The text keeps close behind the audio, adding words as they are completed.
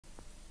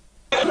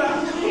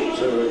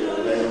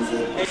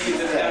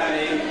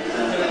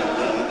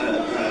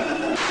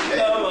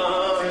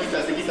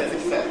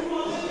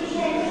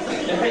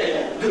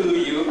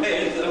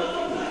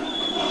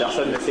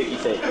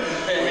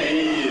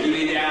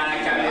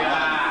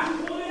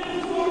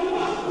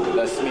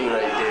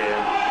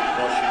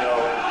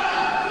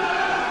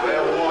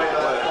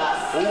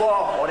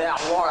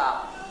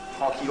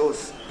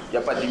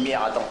a pas de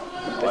lumière, attends.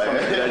 Ouais.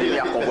 De la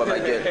lumière qu'on voit ma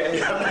gueule. Il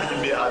n'y a pas de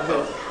lumière,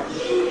 attends.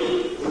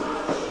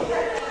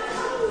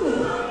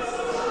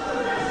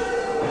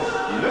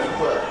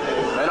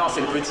 Mais non,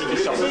 c'est le petit qui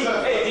sort.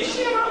 Eh,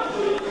 déchire, hein.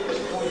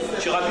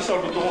 Tu rappuies sur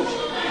le bouton rouge.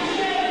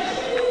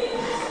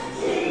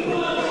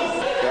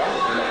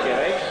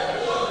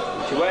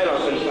 Tu vois, elle est en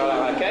train de faire la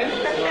raquette.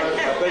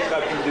 Après, je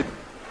rappuie le.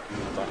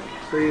 Attends.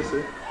 Ça y est,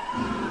 c'est.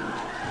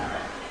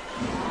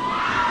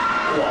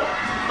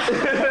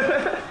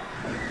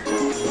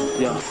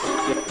 Yeah.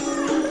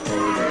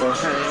 Your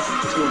hands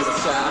to the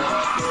side,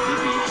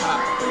 baby,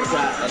 hot,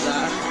 right,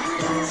 alive.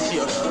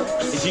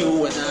 It's you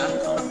and I,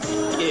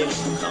 yeah,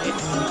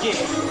 yeah.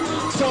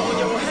 Throw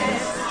your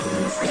hands to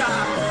the sky,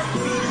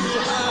 baby,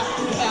 hot,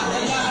 right,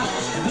 alive.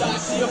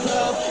 Blast your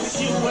love, it's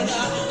you and I.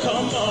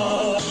 Come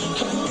on,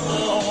 come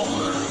on.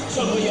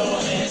 Throw your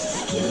hands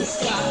to the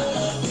sky,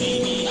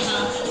 baby,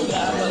 hot,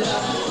 right,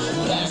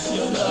 alive. Blast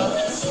your love,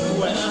 it's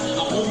you and I.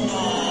 Come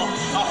on,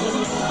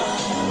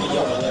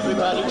 yo,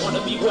 everybody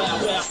wanna be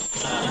wild, wild.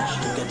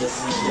 You can just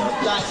see your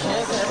light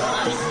hands and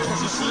eyes. As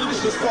you see me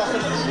just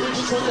walking in the street,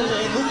 between the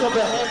lane, look up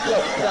ahead, yo.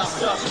 Now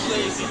stop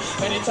lazy.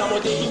 Anytime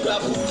of day you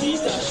got booties,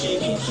 stop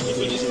shaking. If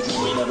it isn't you,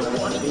 we never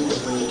wanna be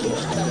with me.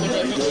 Happening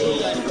every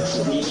day, I need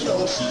to be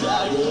no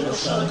CIA, no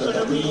Sean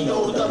Connery,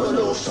 no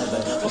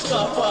 007. No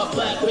stop up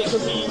black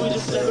bakery with a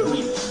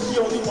slavery. The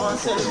only one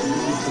selling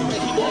movies to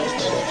make you dance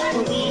better.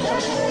 When we have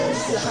it,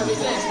 still have it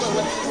dance, no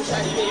way.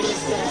 Tiny baby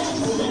dance.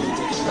 Moving,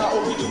 not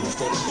all we do is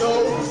dance. Yo,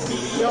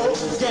 video,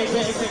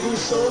 gangbangs and good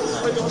shows.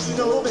 But don't you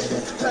know,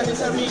 baby,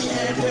 planetary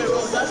and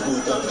heroes, that's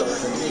who done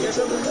those niggas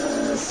of the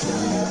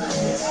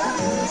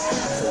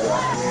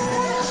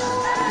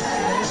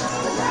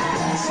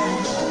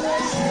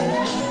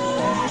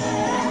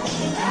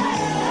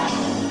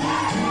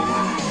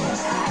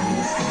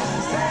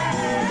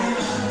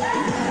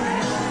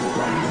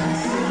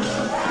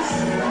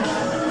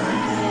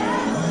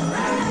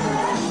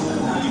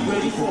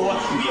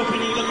we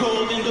opening the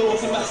golden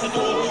doors,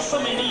 ambassador, so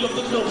many of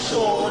the closed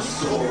shores.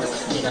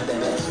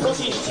 No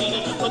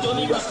teeny, but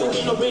only rascal,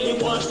 we no really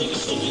want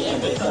sticky.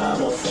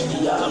 Empezamos,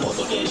 enviamos,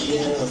 o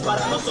queríamos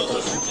para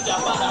nosotros, ya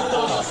para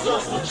todos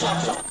los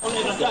muchachos. Con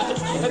el gato,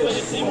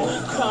 decimos,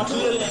 come to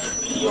the left,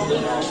 video,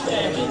 we're not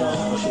standing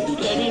on.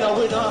 Let me know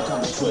we're not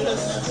coming with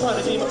us.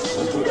 Para demons,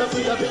 put up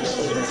in the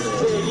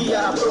baby, I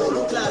roll,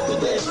 look like the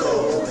dead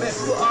go. Let's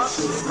go up,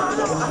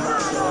 mano a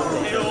mano.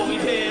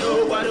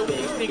 Pero, why do we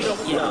think of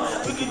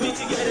we can be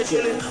together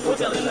chillin', we'll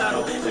tell the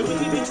lotto. And we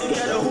can be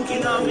together, who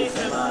can not miss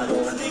them?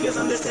 Niggas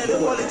understand the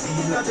quality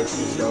is not the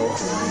key, though.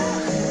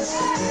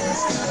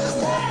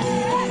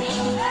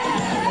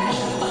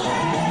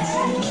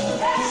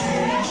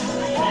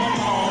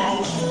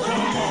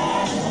 Come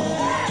on,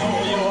 throw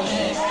your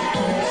hands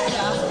to the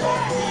sky.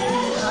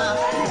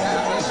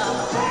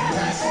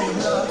 That's your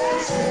love.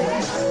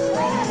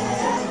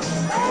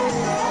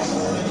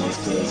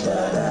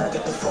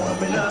 Get the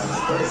formula,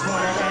 but it's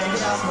wanna hang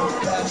out, smoke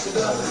black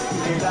sugar. You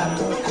can got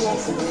to go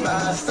for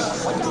my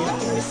stuff. I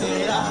can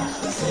say that,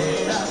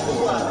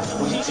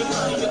 we need to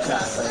run in your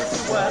casa.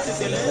 Why is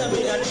it a little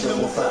bit of the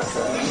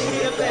Mufasa? We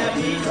need a bad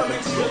beat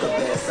coming to your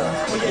cabeza.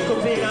 Oye,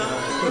 combina,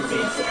 el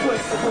fin se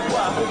puesta,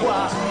 guapa.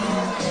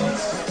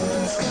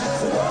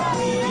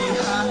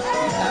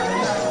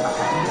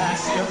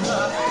 That's your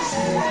love,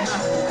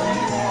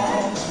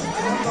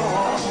 come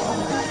on,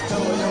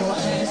 throw your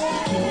hands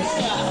to the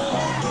sky.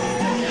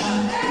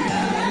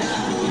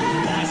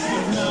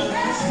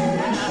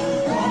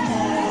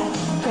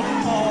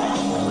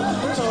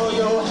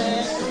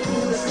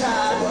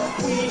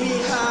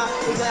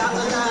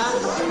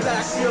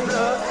 That's your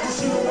blood, it's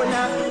you and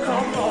I.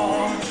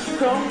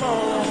 Come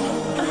on,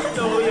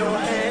 throw your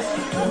hands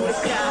to the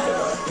sky.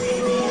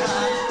 Baby,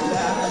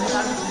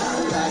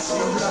 that's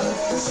your blood,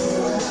 it's you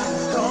and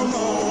I.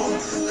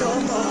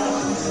 Come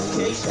on,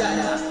 Kaysha.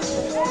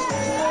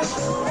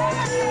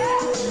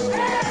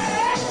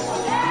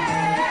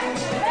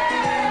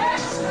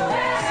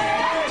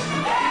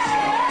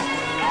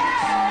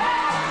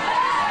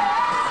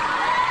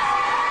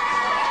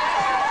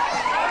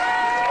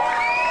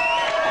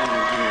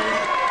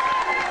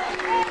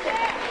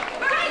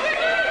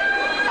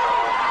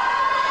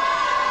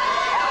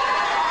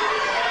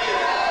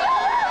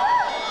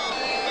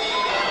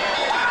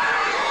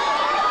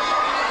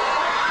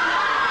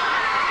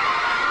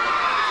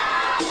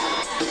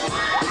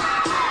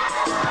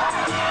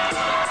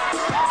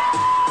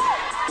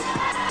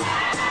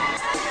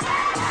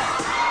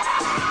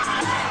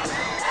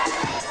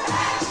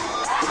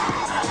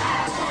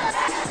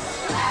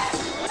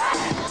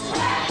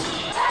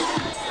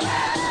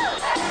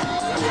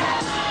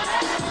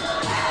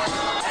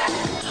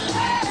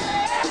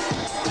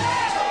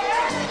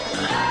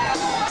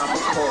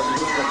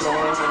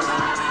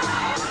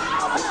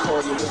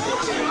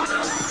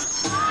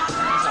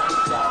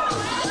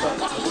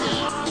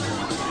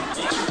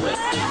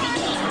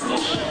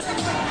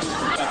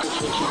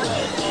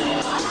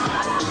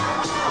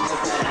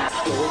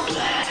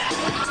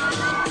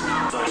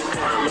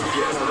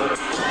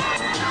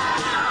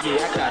 Yeah,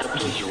 I gotta be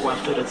take you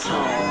after the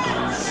tone.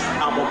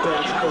 I'm a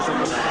bad cause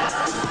I'm a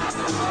bad.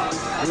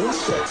 You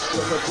sex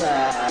is a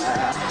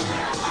bad.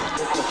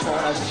 It's the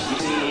phone as you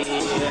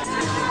hear.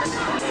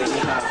 Baby,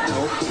 have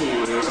no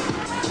fear.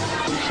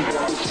 You should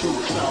want to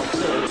shoot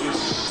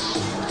someplace.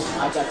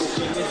 I got the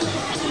fingers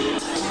in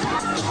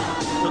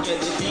look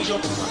at the angel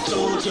from my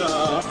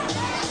soldier.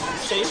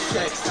 Safe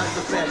sex, that's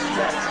the best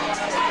sex.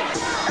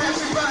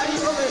 Everybody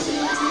over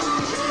here.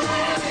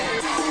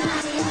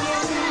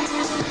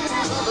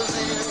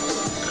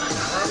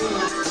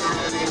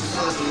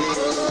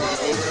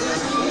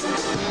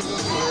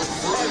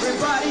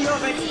 Everybody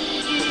over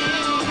here.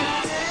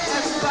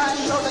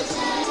 Everybody over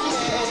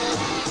here.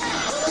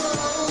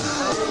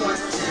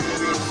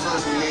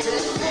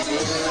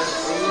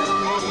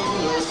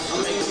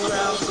 Make the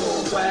crowds go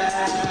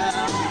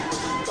wild,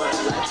 but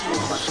I like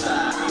you on my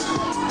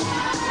side.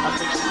 I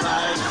think you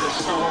like the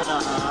persona.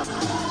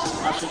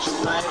 I think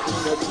you like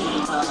the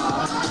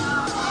beamer.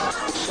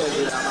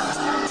 Say it out my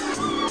heart.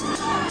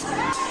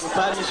 Your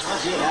body's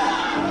fuzzy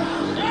out.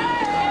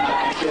 I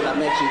can feel I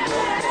make you go.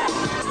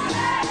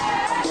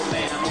 I'm the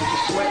man, I make you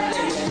sweat,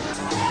 lady.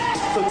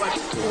 So what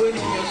you doing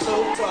in your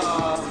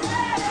sofa?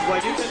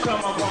 Well, you can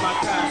come up on my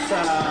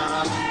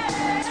casa.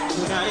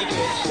 When I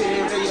get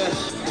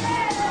serious,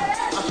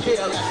 I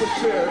feel like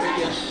it's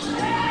furious.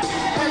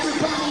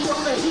 Everybody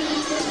over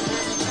here.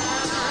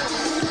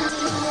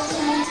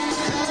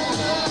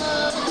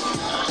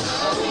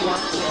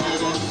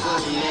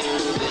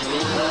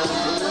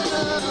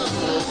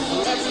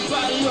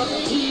 Everybody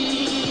over here.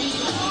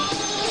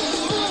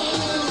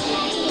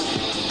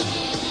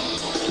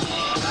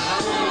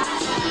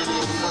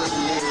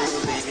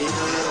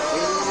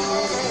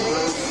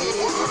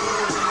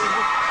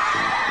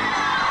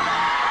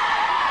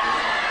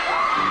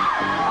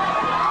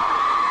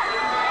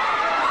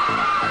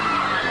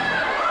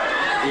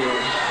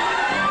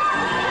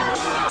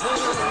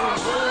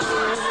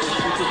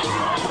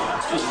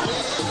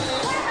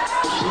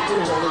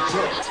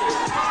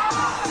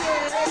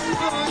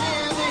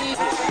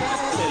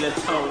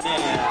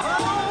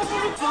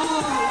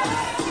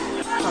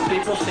 Some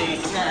people say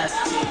it's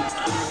nasty.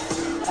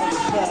 On the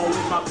phone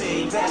with my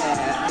baby.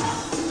 Baby.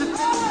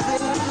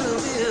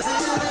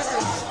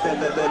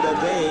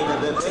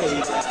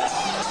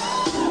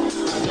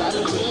 I gotta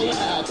really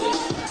have it.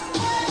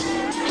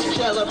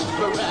 Tell her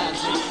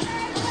Paparazzi.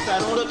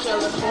 Got on the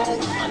telephone,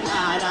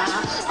 nada.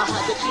 I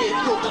had the kid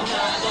cooking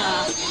nada.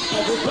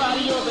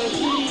 Everybody over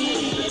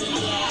here.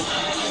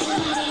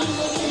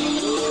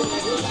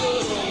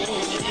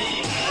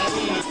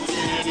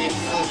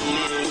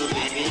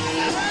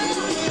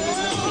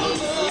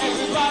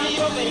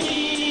 Everybody over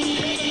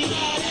here.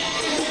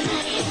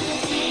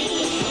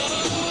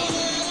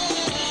 Everybody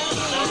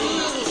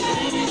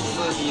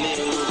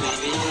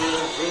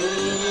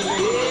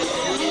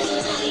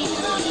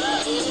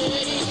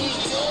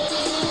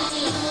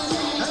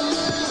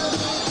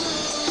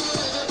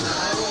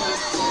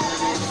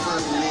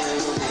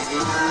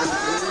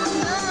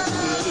over there.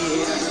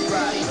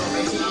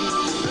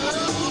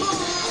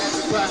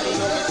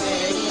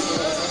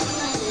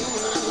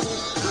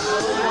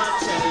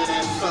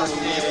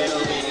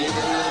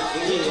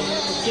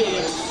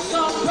 Yeah.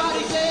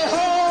 Somebody say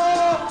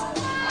ho.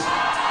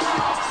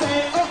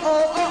 Say oh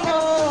oh oh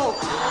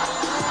oh.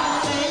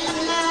 Say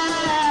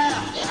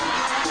ah.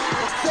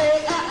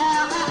 Say ah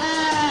ah ah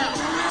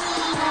ah.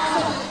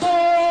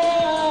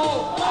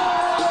 Oh.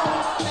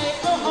 Say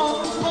oh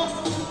oh oh.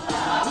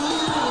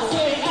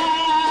 Say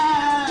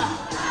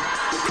ah.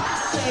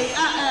 Say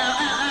ah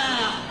ah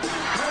ah ah.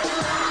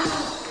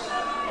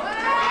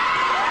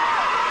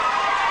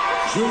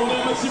 Je vous demande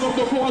un maximum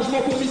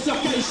d'encouragement pour Mr.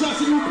 Kaysha,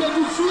 s'il vous plaît,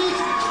 tout de suite.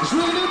 Je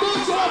veux les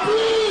mots sur la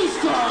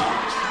piste.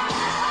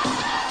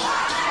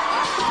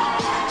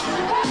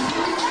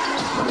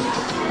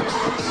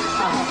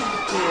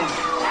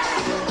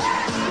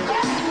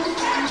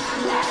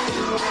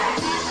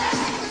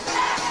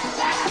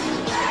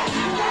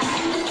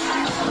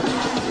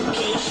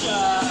 Kaysha,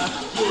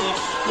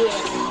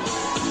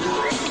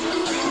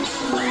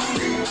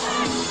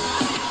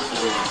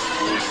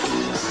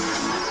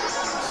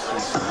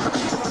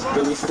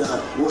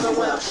 What a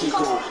wild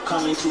chico,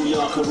 coming to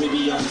your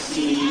Caribbean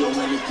city, or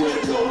when you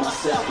Pueblo,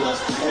 myself plus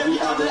every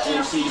other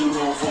MC you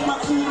know from my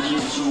crew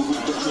hits you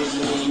with the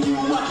crazy name you,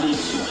 I please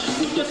you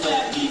with the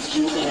fat beats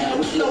you air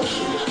with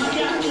lotion. I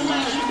got no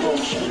magic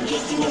potion,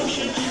 just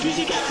emotion.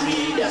 Music I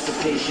create, that's a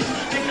patient.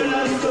 Take a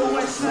lot of go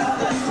and smell,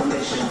 that's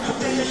permission.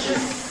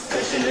 Delicious,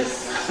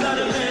 specialist, not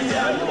a man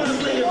down, you wanna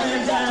play a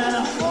man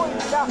down.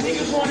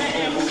 Niggas wanna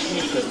ambush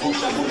me, cause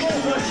push I push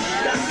too much.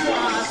 That's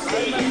why I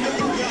stay in the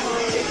bush.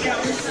 Check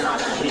out the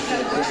sound, I hit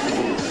that brand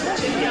new.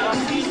 Check out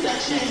the beats that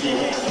change the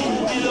head.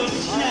 Hello,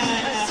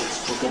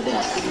 G9. Look at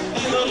that.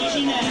 Hello,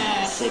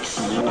 G9.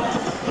 Sexy, you are.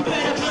 You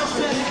better bounce,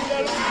 baby.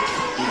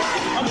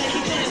 I'll make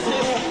you dance,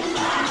 baby.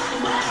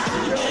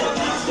 You better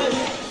bounce,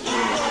 baby.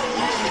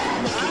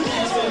 I'll make you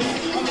dance, baby.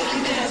 I'll make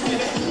you dance,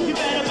 baby. You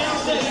better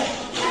bounce, baby.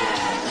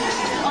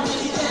 I'll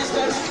make you dance,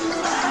 baby.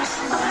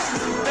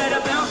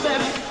 Better bounce,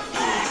 baby.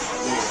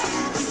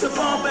 It's a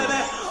bomb, baby.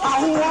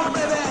 I want,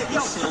 baby. Yo.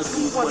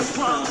 want to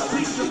crime, I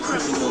beat the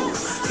criminal.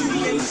 You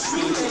ain't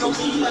screaming on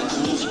me like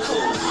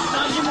musical.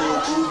 Now you know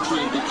who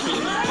bring the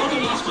king.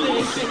 Organized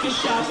players, second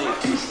shots,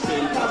 you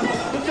spin.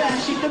 The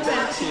fashion, the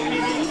bacteria.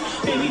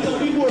 Baby, don't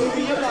be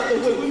worried about the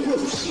way we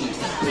proceed.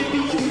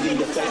 Baby, you in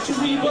the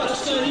factory, but I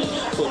study.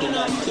 For the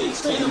 90 days,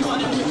 spend the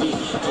money with me.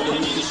 All the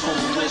niggas from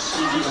the West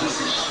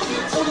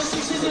Cities. All the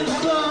sixes in the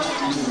club.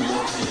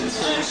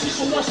 And she's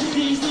from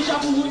Washington, déjà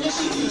vu in the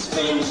cities.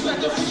 Famous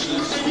like the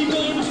fishes, baby,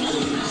 baby,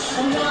 please.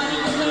 I'm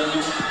whining the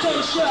menu,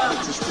 Kaysha.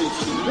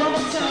 One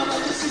more time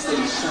like the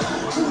sisters.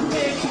 Who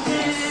make you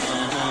dance?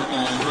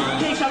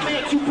 Kaysha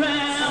make you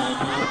bounce.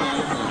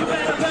 You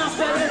better bounce,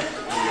 baby.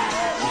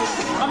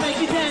 I make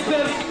you dance,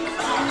 baby.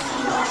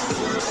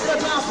 The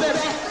bounce,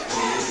 baby.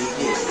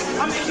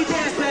 I make you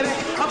dance, baby.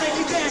 I make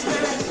you dance,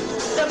 baby.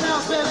 The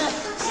bounce, baby.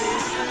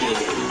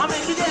 I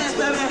make you dance,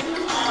 baby.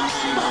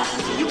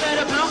 You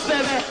better bounce,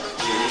 baby.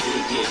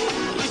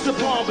 It's the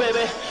bomb,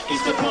 baby.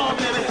 It's the bomb,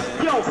 baby.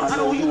 Yo, I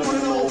know you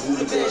wanna know who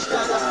the best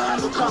got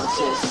no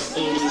contest.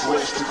 In these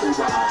West to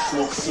Cuba,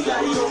 smoke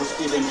cigarillos,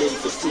 even day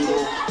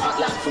festivo. Hot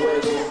like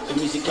fuego, the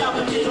music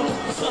habanero.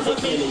 Sons of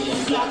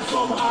millions, like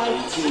from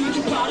Haiti.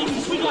 You party,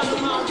 we got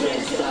the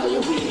mountains. Style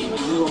we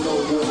you don't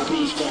know who I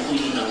be, can't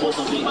be.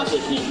 Wasn't be my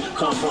technique.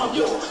 Come from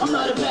yo, I'm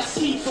not a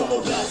backseat from a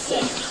bad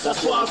sex.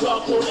 That's why I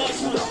rock Rolex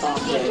with a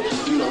armpit.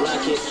 You don't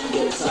like it,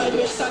 get it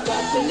sideways. I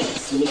got the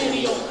next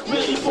millennium,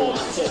 ready for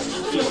my test.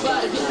 Feel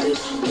body blinded,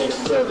 make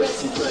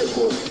progress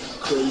incredible.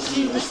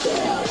 Crazy with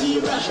style,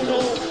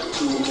 irrational.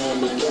 Two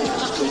men with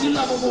gas, crazy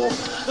lovable.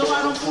 No,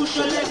 I don't push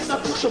your legs, I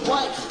push your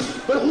bike.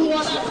 But who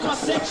on Africa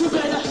sex you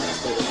better?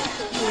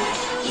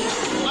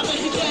 I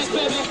make you dance,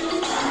 baby.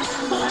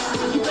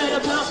 You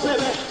better bounce,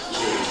 baby.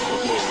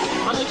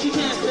 I make you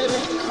dance, baby.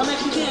 I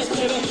make you dance,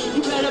 baby.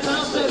 You better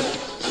bounce, baby.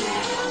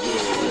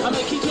 I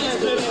make you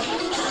dance, baby.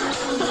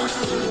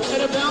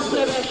 Better bounce,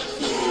 baby.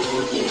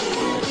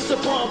 It's the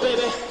bomb,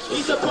 baby.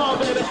 It's the bomb,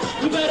 baby.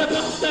 You better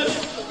bounce, baby.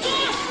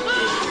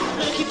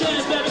 Make you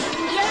dance, baby.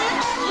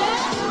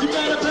 You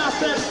better bounce,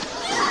 baby.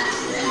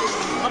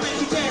 I make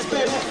you dance,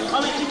 baby. I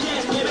make you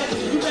dance, baby.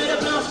 You better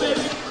bounce,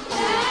 baby.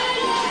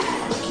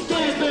 Make you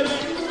dance, baby.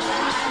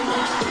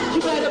 You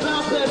better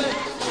bounce, baby.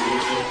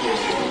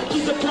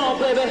 It's the bomb,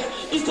 baby.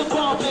 It's the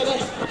bomb, baby.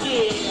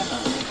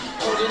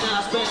 Yeah.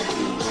 Organized, baby.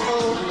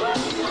 Oh,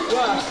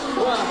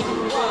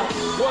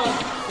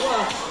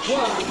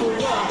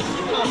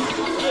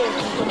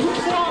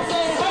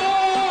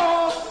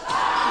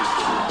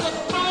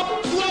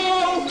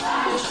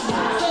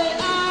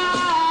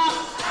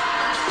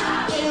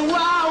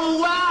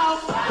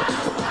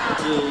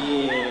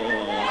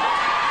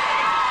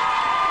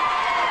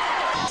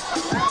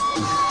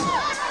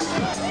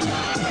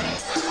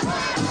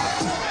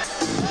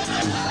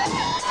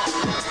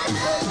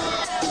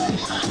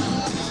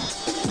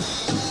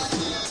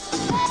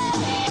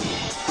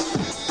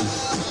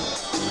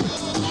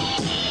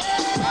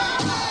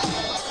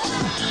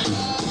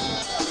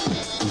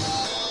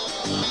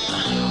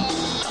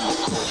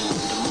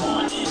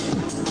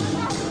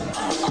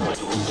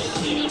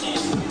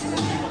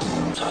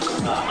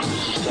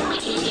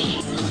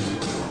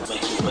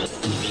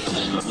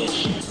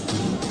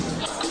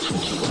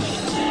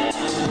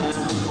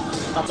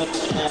 I make the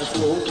ass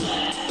go,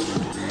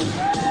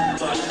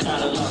 but I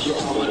kinda love you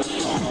all with a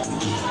phone.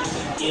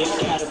 Yeah, I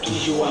gotta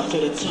please you after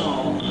the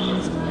tone.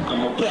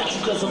 I'm a bounce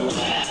cause I'm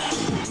bad.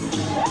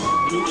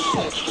 Blue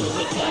sex cause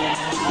I'm bad.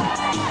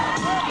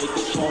 Make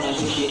the phone as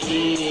with your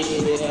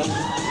ear.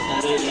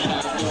 I really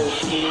have no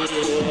fear.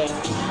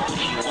 If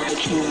you want the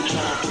truth,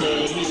 try to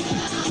play.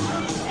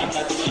 I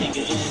got the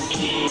fingers in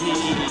key.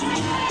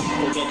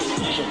 Forget the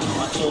special,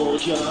 I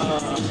told ya.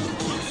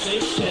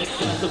 Safe sex,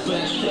 that's the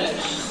best flex.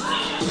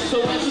 So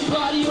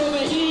everybody over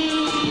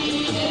here,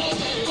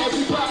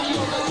 everybody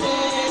over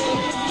there.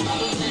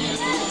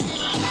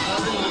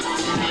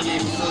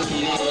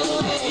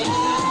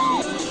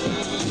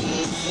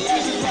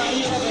 Everybody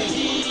over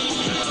here,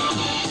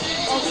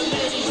 all the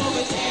ladies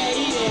over there,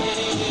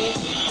 yeah.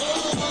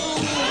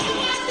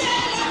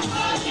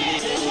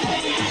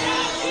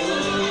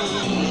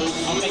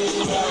 I make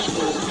the crowd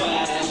go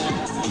fast,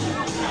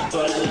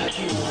 but I like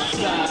you on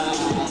sky.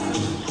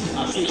 I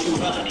feel you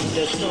right in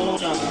the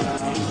sauna.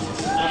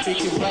 I feel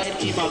you right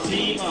in my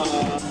beamer.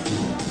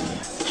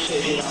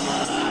 Shake it on my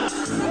eye.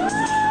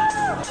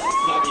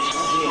 Like it's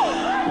from here.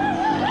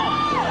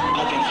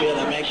 I can feel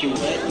I make you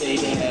wet,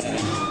 baby.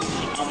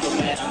 I'm the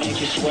man, I make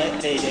you sweat,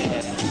 lady.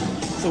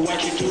 So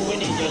what you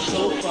doing in your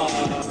sofa?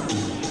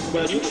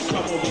 Well, you can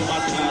come over my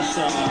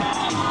casa.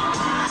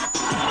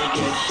 I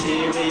get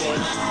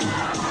serious.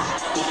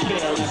 I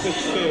feel like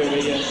it's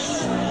furious.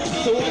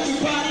 So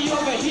everybody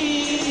over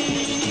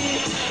here,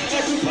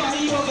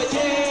 everybody over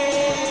there.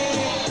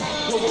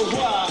 Whoa, whoa,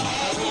 whoa.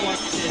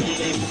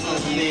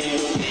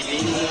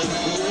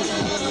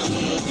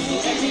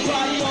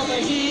 Everybody over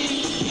here,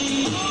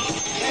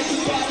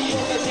 everybody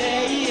over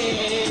there,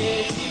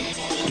 yeah.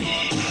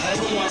 I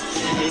want to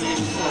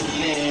live for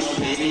now,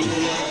 baby.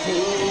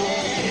 Ooh,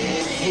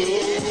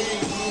 ooh.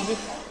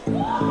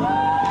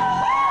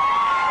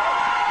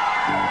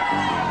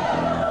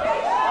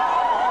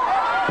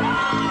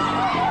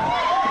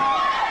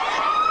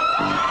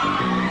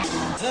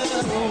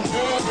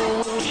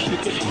 You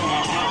can call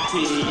my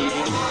auntie.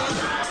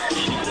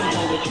 She can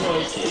hold the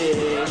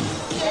choices.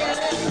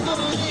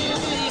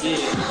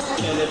 Yeah,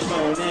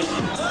 telephone in.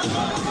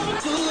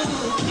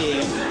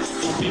 Yeah,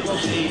 some people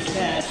say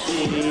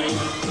sassy.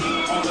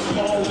 On the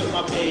phone with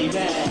my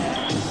baby.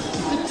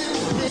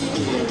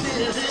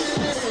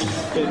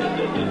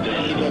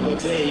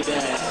 Baby.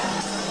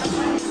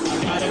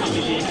 I got a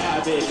crazy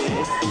habit.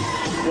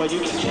 Well, you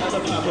can tell the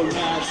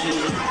paparazzi.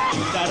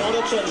 Got on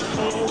the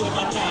telephone with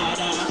my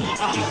nana.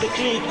 I have to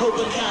drink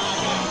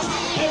banana.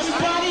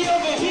 Everybody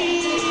over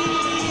here.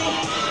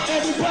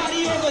 Everybody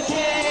over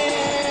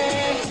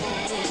there.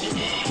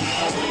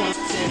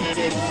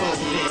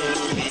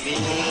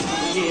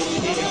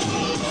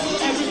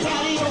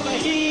 Everybody over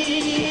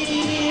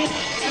here.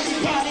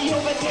 Everybody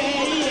over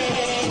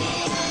there.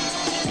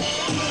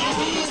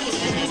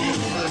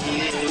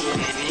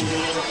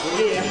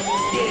 Yeah,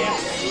 yeah,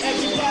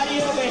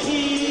 everybody over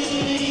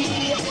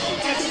here,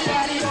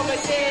 everybody over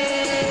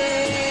there.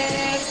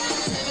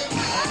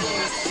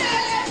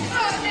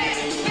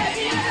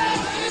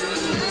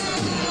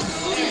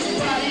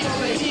 Everybody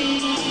over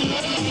here,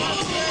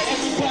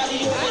 everybody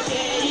over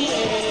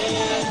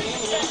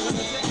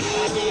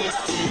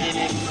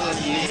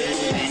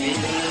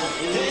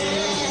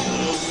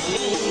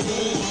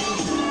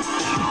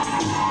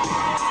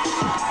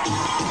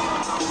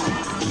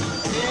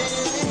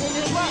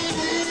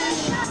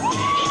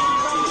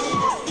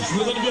Je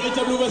voudrais une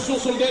véritable ovation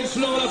sur le dance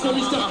floor là pour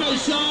Mr.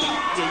 Kaysha.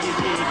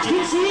 Tout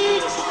de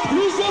suite,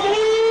 plus de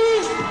bruit.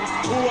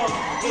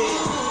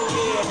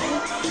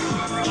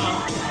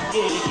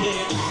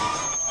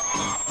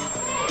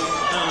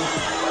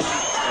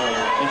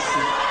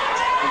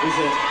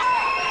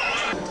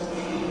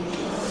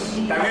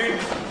 T'as vu?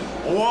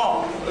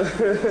 Rouen.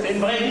 C'est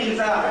une vraie ville,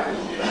 ça.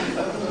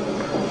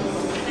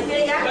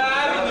 Les gars.